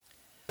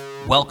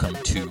Welcome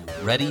to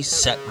Ready,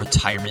 Set,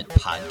 Retirement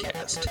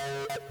Podcast.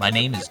 My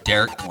name is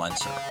Derrick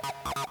Glencer.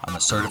 I'm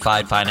a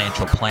certified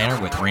financial planner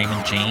with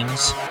Raymond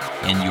James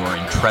and your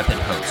intrepid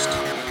host.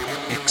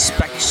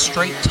 Expect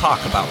straight talk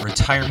about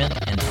retirement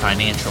and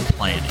financial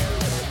planning,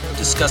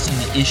 discussing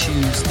the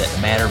issues that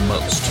matter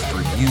most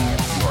for you,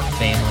 your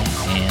family,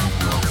 and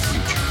your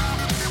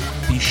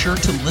future. Be sure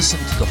to listen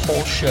to the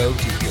whole show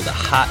to hear the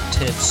hot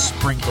tips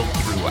sprinkled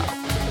throughout.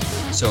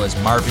 So as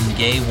Marvin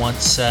Gaye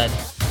once said,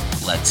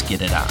 let's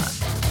get it on.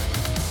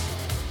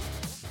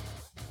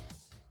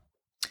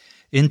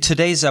 In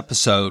today's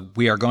episode,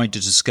 we are going to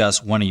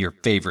discuss one of your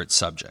favorite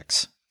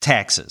subjects,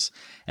 taxes,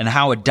 and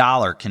how a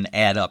dollar can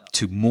add up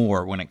to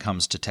more when it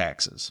comes to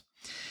taxes.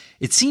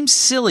 It seems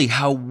silly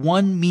how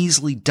one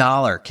measly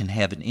dollar can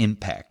have an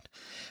impact,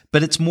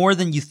 but it's more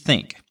than you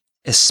think,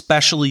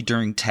 especially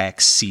during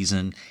tax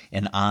season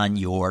and on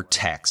your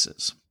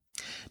taxes.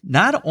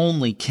 Not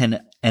only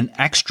can an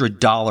extra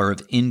dollar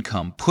of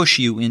income push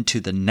you into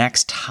the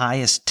next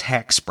highest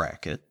tax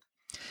bracket,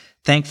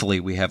 thankfully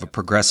we have a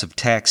progressive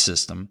tax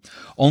system,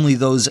 only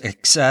those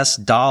excess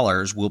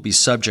dollars will be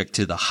subject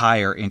to the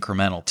higher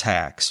incremental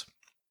tax.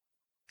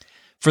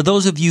 For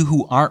those of you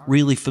who aren't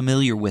really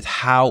familiar with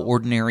how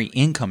ordinary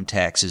income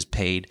tax is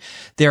paid,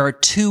 there are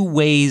two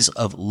ways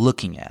of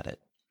looking at it.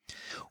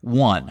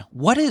 One,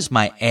 what is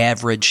my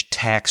average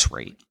tax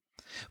rate?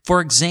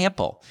 For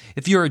example,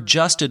 if your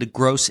adjusted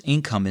gross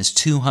income is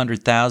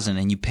 $200,000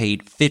 and you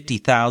paid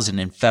 $50,000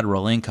 in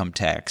federal income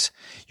tax,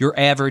 your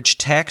average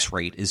tax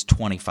rate is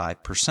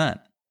 25%.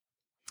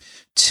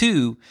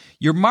 Two,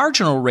 your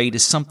marginal rate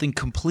is something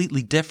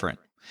completely different.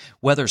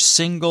 Whether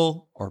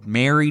single or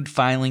married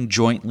filing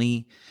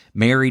jointly,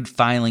 married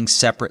filing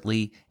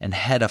separately, and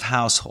head of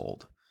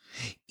household.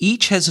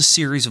 Each has a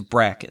series of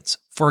brackets.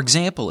 For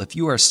example, if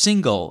you are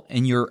single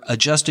and your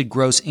adjusted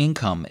gross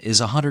income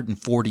is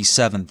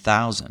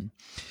 $147,000,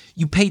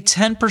 you pay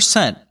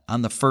 10%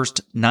 on the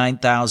first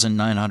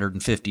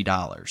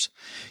 $9,950.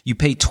 You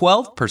pay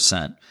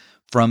 12%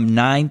 from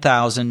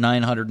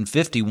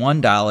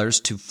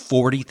 $9,951 to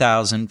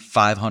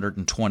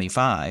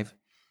 $40,525,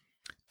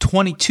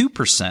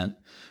 22%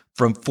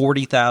 from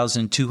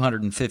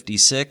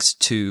 $40,256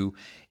 to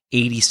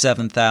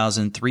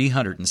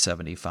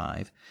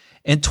 $87,375,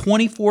 and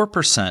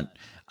 24%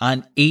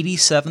 on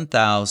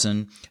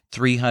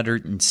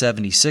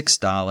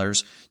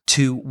 $87,376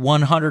 to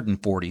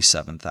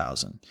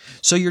 $147,000.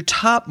 So your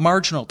top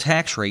marginal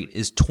tax rate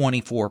is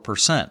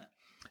 24%.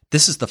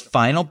 This is the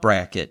final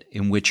bracket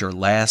in which your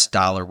last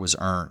dollar was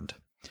earned.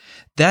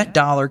 That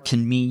dollar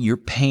can mean you're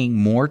paying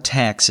more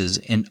taxes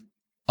in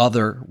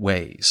other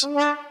ways.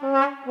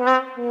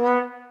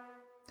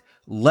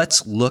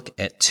 Let's look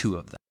at two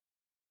of them.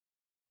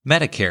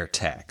 Medicare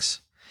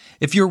tax.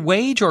 If your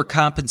wage or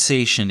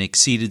compensation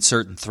exceeded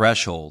certain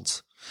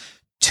thresholds,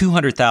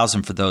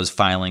 $200,000 for those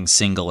filing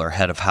single or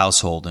head of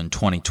household in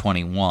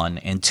 2021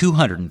 and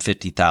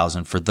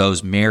 $250,000 for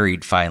those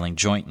married filing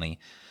jointly,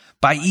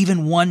 by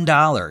even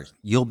 $1,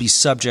 you'll be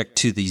subject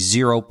to the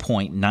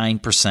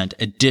 0.9%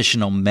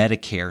 additional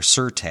Medicare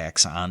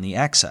surtax on the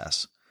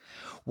excess.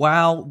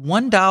 While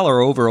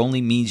 $1 over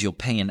only means you'll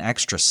pay an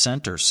extra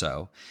cent or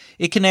so,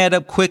 it can add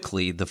up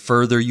quickly the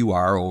further you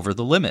are over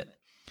the limit.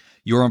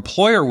 Your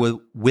employer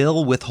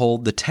will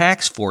withhold the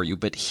tax for you,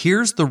 but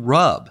here's the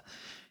rub.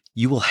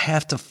 You will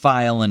have to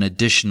file an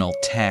additional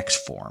tax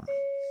form.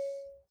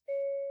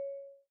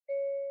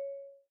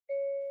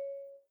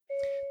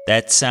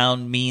 That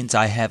sound means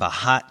I have a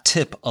hot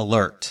tip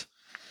alert.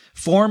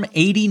 Form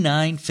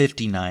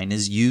 8959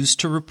 is used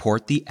to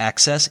report the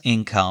excess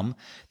income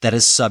that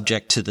is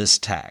subject to this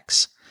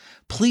tax.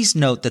 Please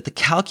note that the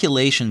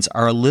calculations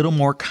are a little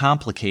more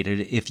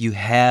complicated if you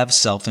have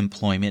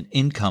self-employment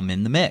income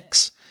in the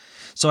mix.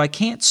 So I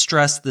can't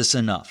stress this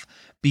enough.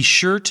 Be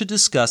sure to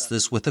discuss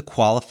this with a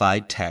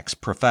qualified tax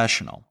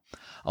professional.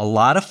 A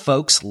lot of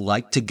folks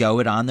like to go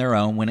it on their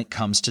own when it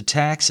comes to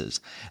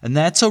taxes, and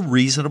that's a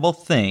reasonable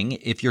thing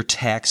if your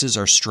taxes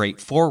are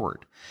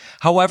straightforward.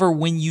 However,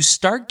 when you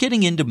start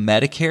getting into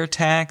Medicare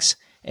tax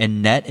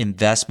and net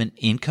investment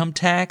income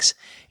tax,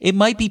 it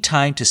might be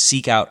time to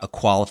seek out a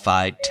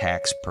qualified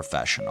tax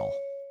professional.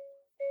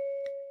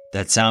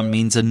 That sound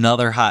means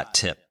another hot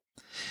tip.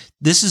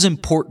 This is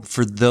important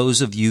for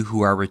those of you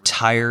who are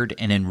retired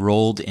and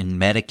enrolled in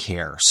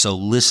Medicare, so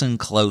listen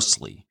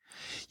closely.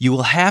 You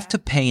will have to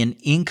pay an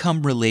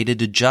income-related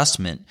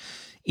adjustment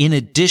in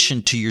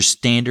addition to your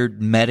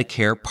standard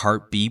Medicare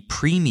Part B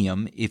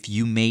premium if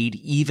you made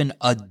even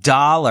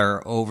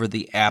 $1 over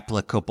the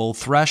applicable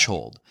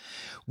threshold,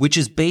 which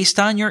is based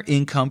on your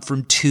income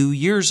from 2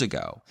 years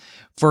ago.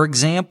 For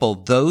example,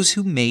 those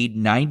who made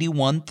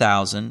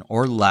 $91,000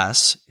 or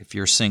less, if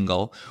you're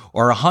single,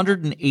 or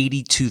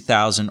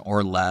 $182,000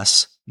 or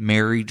less,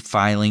 married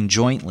filing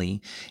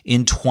jointly,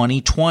 in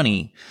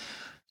 2020,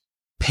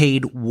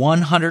 paid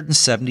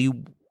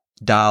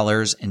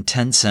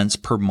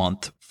 $170.10 per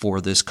month for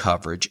this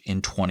coverage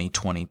in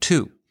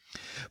 2022.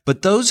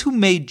 But those who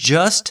made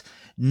just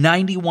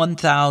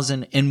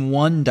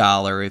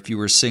 $91,001 if you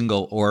were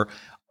single, or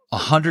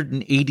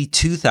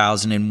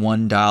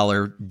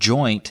 $182,001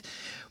 joint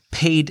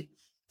paid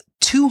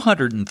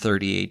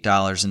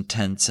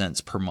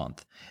 $238.10 per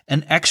month,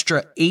 an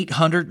extra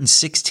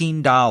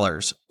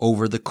 $816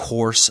 over the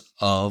course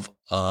of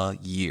a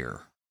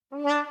year.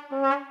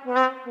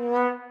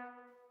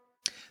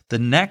 The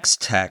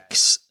next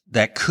tax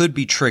that could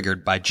be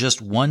triggered by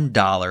just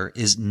 $1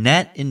 is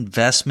net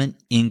investment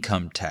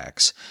income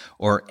tax,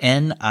 or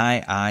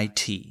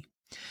NIIT.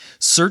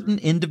 Certain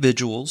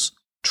individuals,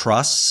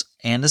 trusts,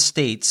 and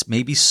estates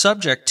may be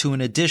subject to an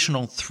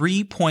additional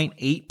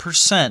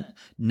 3.8%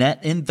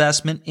 net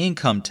investment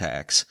income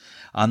tax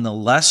on the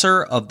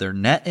lesser of their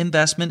net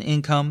investment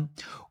income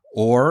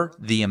or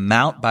the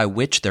amount by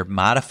which their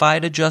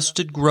modified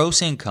adjusted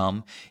gross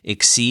income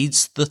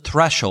exceeds the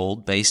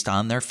threshold based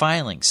on their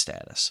filing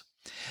status.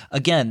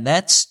 Again,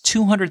 that's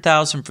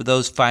 $200,000 for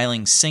those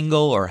filing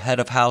single or head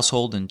of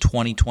household in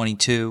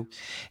 2022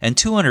 and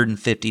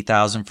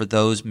 $250,000 for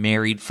those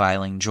married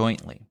filing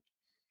jointly.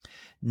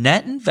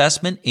 Net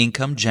investment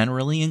income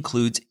generally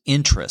includes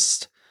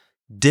interest,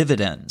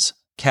 dividends,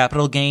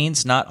 capital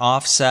gains not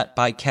offset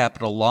by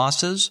capital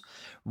losses,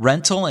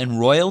 rental and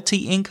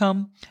royalty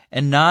income,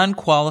 and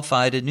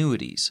non-qualified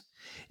annuities.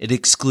 It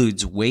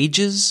excludes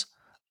wages,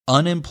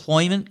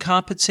 unemployment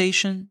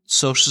compensation,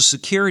 Social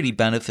Security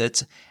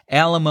benefits,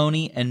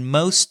 alimony, and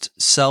most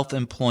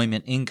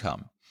self-employment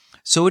income.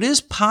 So it is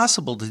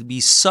possible to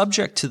be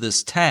subject to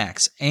this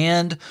tax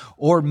and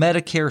or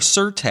Medicare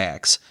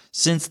surtax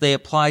since they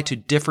apply to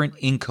different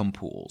income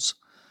pools.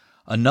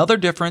 Another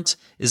difference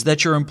is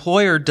that your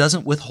employer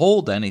doesn't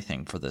withhold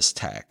anything for this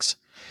tax.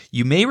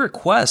 You may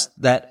request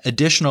that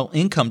additional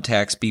income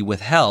tax be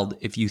withheld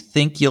if you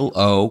think you'll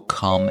owe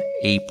come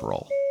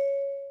April.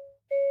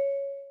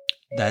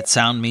 That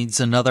sound means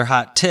another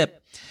hot tip.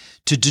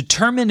 To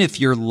determine if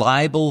you're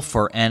liable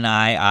for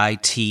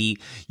NIIT,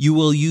 you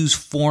will use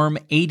Form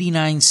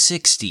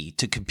 8960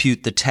 to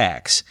compute the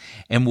tax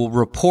and will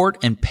report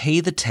and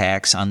pay the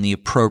tax on the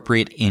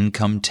appropriate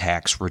income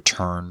tax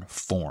return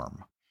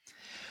form.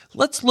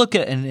 Let's look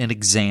at an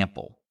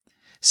example.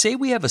 Say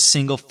we have a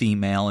single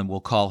female and we'll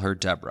call her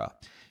Deborah.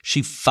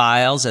 She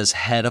files as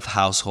head of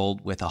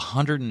household with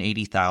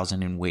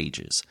 $180,000 in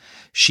wages.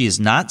 She is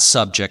not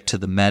subject to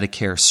the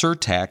Medicare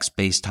surtax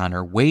based on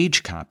her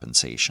wage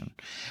compensation.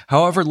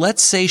 However,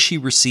 let's say she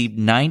received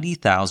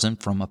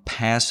 $90,000 from a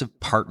passive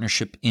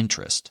partnership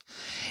interest,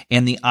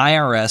 and the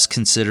IRS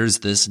considers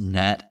this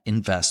net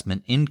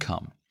investment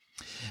income.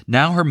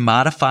 Now her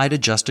modified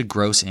adjusted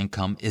gross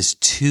income is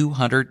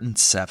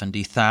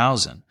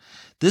 $270,000.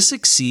 This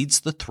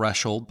exceeds the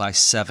threshold by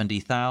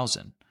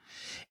 $70,000.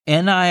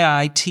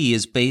 NIIT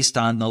is based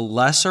on the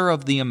lesser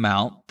of the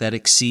amount that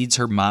exceeds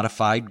her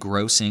modified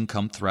gross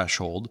income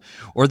threshold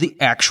or the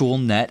actual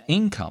net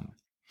income.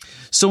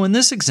 So in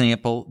this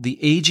example, the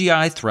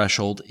AGI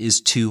threshold is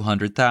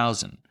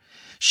 $200,000.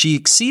 She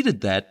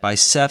exceeded that by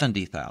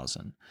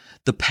 $70,000.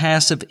 The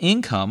passive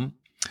income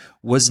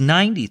was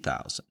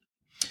 $90,000.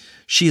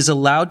 She is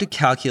allowed to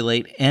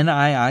calculate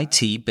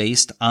NIIT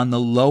based on the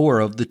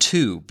lower of the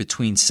two,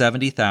 between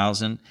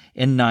 $70,000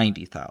 and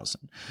 $90,000.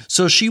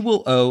 So she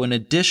will owe an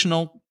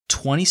additional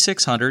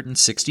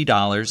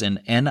 $2,660 in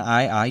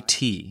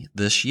NIIT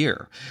this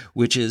year,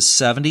 which is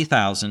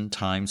 $70,000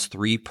 times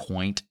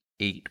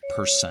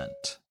 3.8%.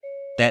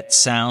 That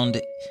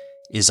sound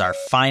is our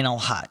final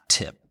hot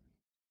tip.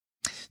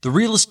 The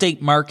real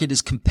estate market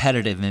is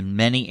competitive in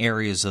many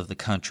areas of the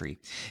country.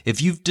 If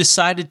you've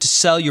decided to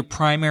sell your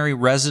primary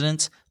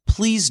residence,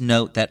 please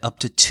note that up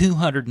to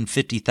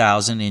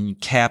 $250,000 in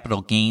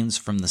capital gains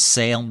from the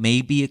sale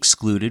may be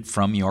excluded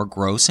from your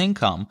gross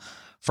income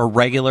for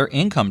regular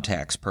income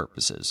tax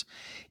purposes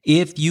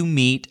if you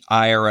meet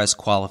IRS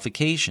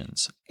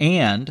qualifications,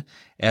 and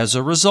as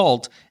a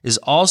result is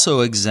also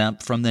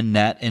exempt from the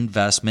net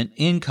investment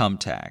income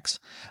tax.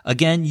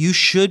 Again, you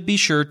should be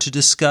sure to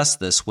discuss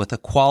this with a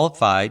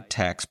qualified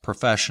tax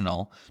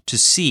professional to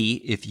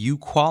see if you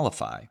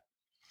qualify.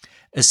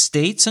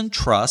 Estates and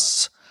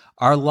trusts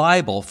are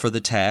liable for the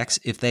tax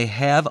if they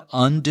have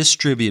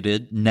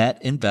undistributed net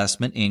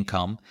investment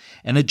income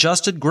and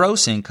adjusted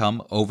gross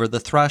income over the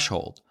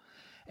threshold.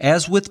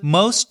 As with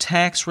most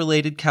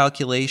tax-related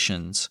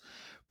calculations,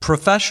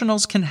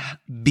 professionals can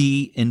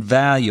be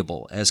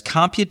invaluable as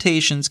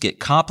computations get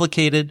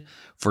complicated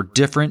for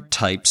different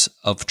types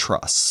of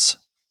trusts.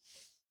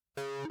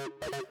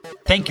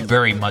 Thank you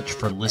very much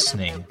for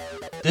listening.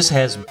 This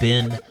has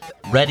been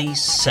Ready,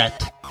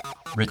 Set,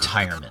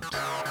 Retirement.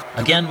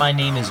 Again, my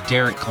name is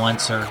Derrick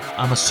Glencer.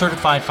 I'm a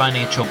certified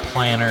financial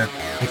planner.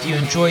 If you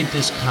enjoyed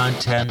this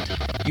content,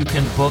 you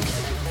can book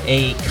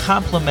a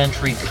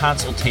complimentary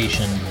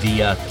consultation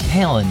via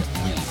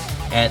Calendly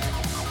at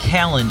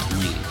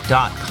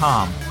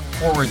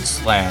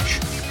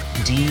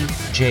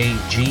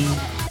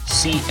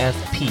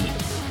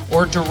calendly.com/DJGCFP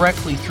or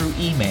directly through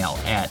email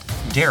at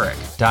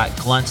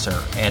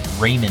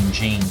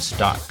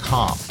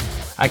derrick.glencer@raymondjames.com.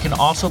 I can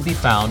also be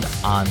found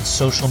on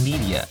social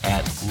media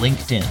at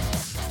LinkedIn,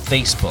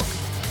 Facebook,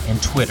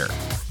 and Twitter.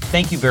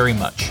 Thank you very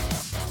much,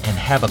 and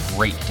have a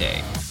great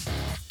day.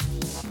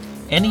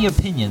 Any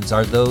opinions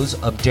are those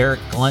of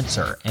Derrick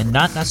Glencer and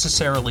not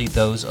necessarily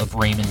those of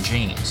Raymond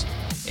James.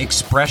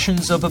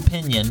 Expressions of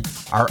opinion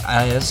are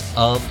as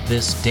of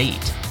this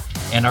date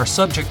and are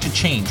subject to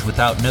change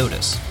without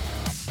notice.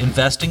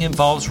 Investing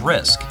involves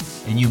risk,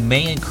 and you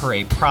may incur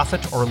a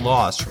profit or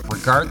loss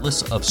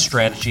regardless of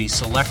strategy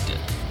selected.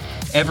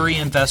 Every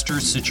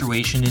investor's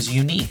situation is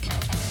unique,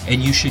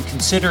 and you should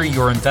consider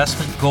your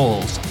investment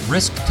goals,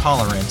 risk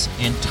tolerance,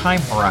 and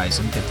time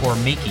horizon before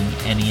making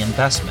any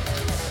investment.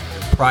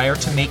 Prior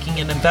to making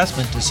an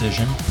investment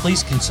decision,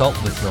 please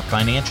consult with your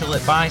financial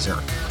advisor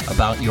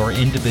about your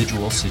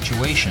individual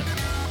situation.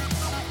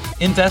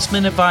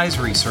 Investment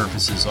advisory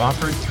services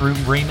offered through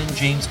Raymond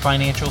James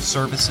Financial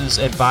Services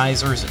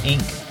Advisors,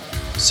 Inc.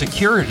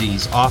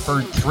 Securities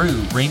offered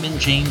through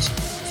Raymond James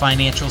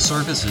Financial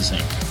Services,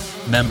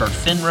 Inc. Member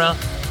FINRA,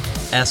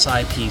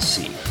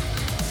 SIPC.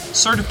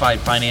 Certified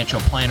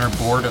Financial Planner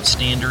Board of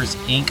Standards,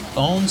 Inc.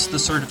 owns the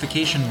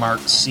certification mark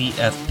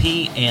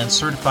CFP and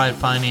Certified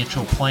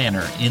Financial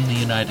Planner in the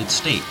United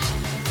States,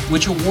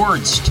 which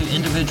awards to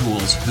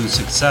individuals who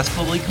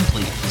successfully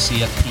complete the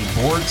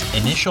CFP Board's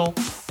initial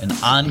and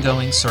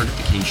ongoing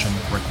certification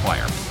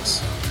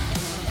requirements.